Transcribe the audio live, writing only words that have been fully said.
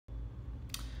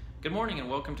Good morning and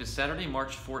welcome to Saturday,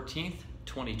 March 14th,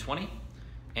 2020.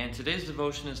 And today's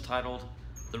devotion is titled,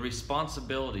 The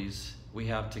Responsibilities We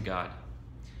Have to God.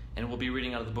 And we'll be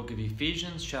reading out of the book of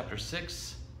Ephesians, chapter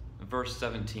 6, verse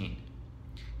 17.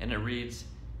 And it reads,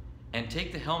 "And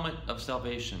take the helmet of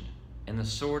salvation and the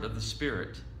sword of the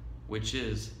Spirit, which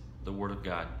is the Word of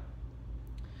God."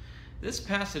 This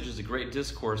passage is a great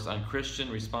discourse on Christian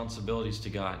responsibilities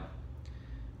to God.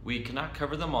 We cannot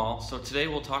cover them all, so today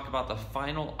we'll talk about the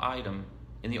final item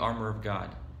in the armor of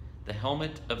God, the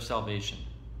helmet of salvation.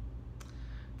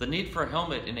 The need for a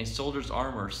helmet in a soldier's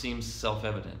armor seems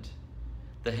self-evident.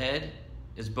 The head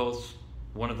is both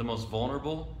one of the most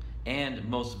vulnerable and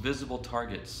most visible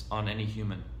targets on any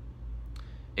human.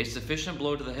 A sufficient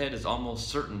blow to the head is almost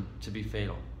certain to be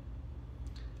fatal.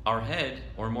 Our head,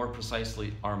 or more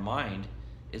precisely, our mind,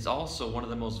 is also one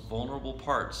of the most vulnerable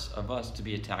parts of us to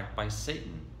be attacked by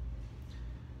Satan.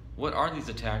 What are these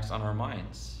attacks on our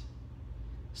minds?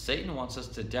 Satan wants us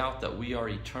to doubt that we are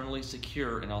eternally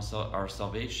secure in our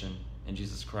salvation in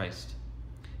Jesus Christ.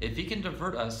 If he can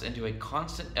divert us into a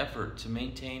constant effort to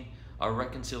maintain our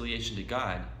reconciliation to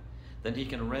God, then he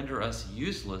can render us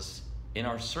useless in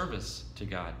our service to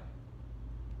God.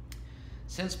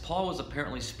 Since Paul was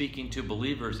apparently speaking to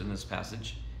believers in this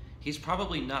passage, he's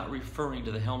probably not referring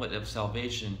to the helmet of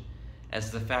salvation as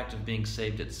the fact of being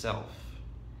saved itself.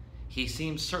 He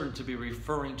seems certain to be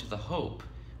referring to the hope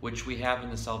which we have in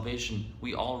the salvation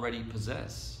we already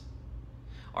possess.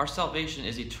 Our salvation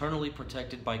is eternally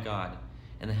protected by God,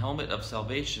 and the helmet of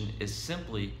salvation is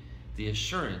simply the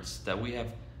assurance that we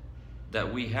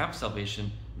have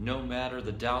salvation no matter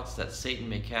the doubts that Satan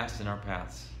may cast in our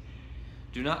paths.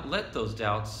 Do not let those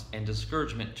doubts and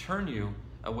discouragement turn you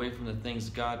away from the things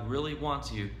God really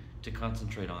wants you to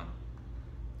concentrate on.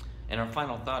 And our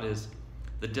final thought is,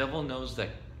 the devil knows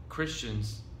that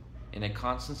Christians in a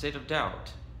constant state of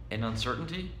doubt and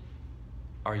uncertainty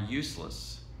are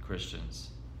useless Christians.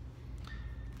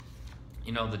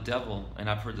 You know, the devil, and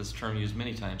I've heard this term used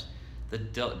many times, the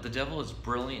devil is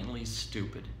brilliantly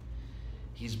stupid.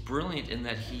 He's brilliant in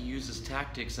that he uses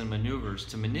tactics and maneuvers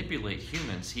to manipulate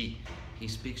humans. He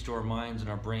speaks to our minds and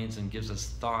our brains and gives us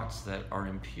thoughts that are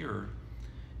impure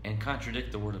and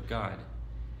contradict the Word of God.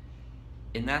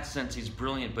 In that sense, he's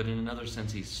brilliant, but in another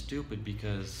sense, he's stupid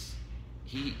because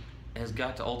he has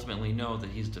got to ultimately know that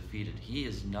he's defeated. He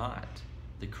is not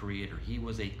the creator. He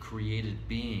was a created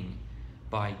being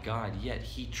by God, yet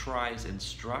he tries and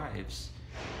strives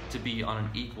to be on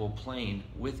an equal plane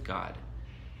with God,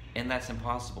 and that's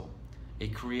impossible. A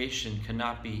creation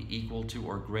cannot be equal to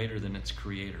or greater than its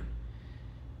creator.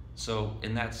 So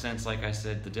in that sense, like I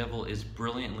said, the devil is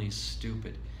brilliantly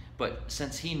stupid. But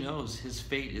since he knows his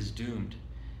fate is doomed,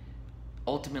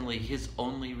 ultimately his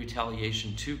only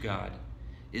retaliation to God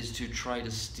is to try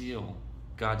to steal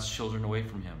God's children away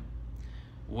from him.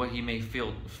 What he may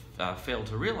fail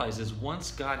to realize is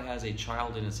once God has a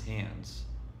child in his hands,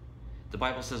 the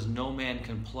Bible says no man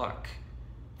can pluck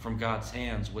from God's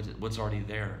hands what's already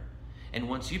there. And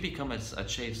once you become a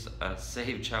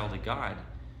saved child of God,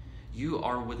 you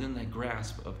are within the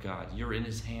grasp of God. You're in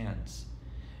his hands.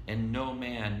 And no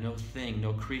man, no thing,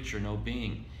 no creature, no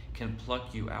being can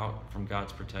pluck you out from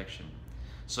God's protection.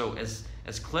 So as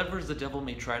clever as the devil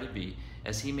may try to be,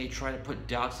 as he may try to put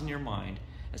doubts in your mind,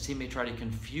 as he may try to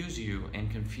confuse you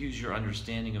and confuse your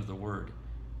understanding of the Word,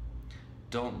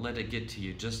 don't let it get to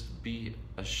you. Just be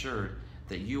assured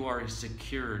that you are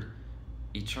secured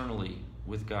eternally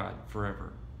with God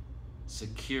forever.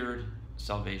 Secured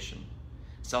salvation.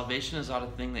 Salvation is not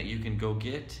a thing that you can go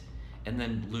get and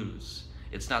then lose.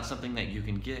 It's not something that you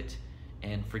can get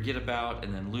and forget about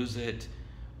and then lose it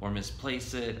or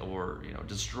misplace it or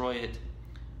destroy it.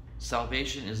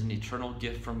 Salvation is an eternal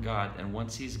gift from God, and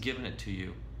once he's given it to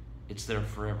you, it's there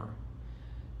forever.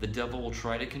 The devil will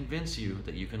try to convince you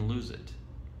that you can lose it.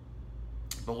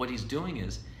 But what he's doing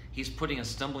is he's putting a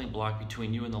stumbling block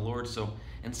between you and the Lord. So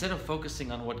instead of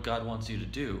focusing on what God wants you to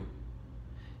do,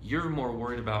 you're more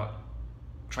worried about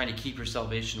trying to keep your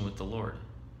salvation with the Lord.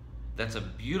 That's a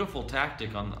beautiful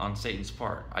tactic on Satan's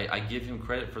part. I give him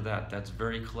credit for that. That's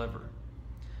very clever.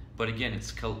 But again,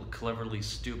 it's cleverly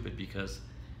stupid because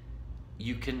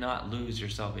you cannot lose your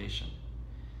salvation.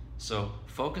 So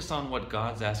focus on what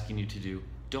God's asking you to do.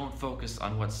 Don't focus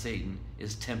on what Satan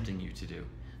is tempting you to do.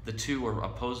 The two are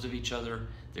opposed of each other.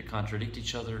 They contradict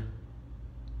each other.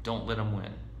 Don't let them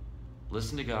win.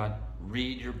 Listen to God.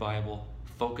 Read your Bible.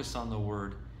 Focus on the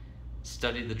Word.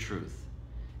 Study the truth.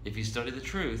 If you study the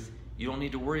truth, you don't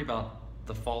need to worry about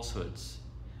the falsehoods.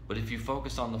 But if you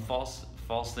focus on the false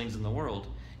things in the world,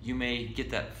 you may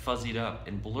get that fuzzied up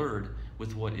and blurred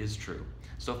with what is true.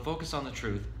 So focus on the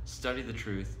truth, study the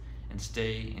truth, and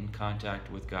stay in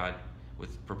contact with God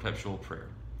with perpetual prayer.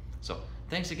 So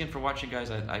thanks again for watching, guys.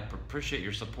 I appreciate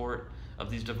your support of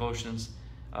these devotions.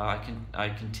 I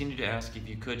continue to ask if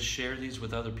you could share these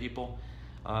with other people.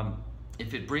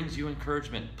 If it brings you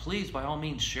encouragement, please, by all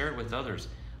means, share it with others.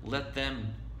 Let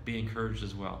them be encouraged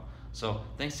as well. So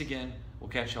thanks again. We'll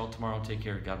catch you all tomorrow. Take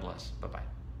care. God bless.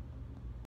 Bye-bye.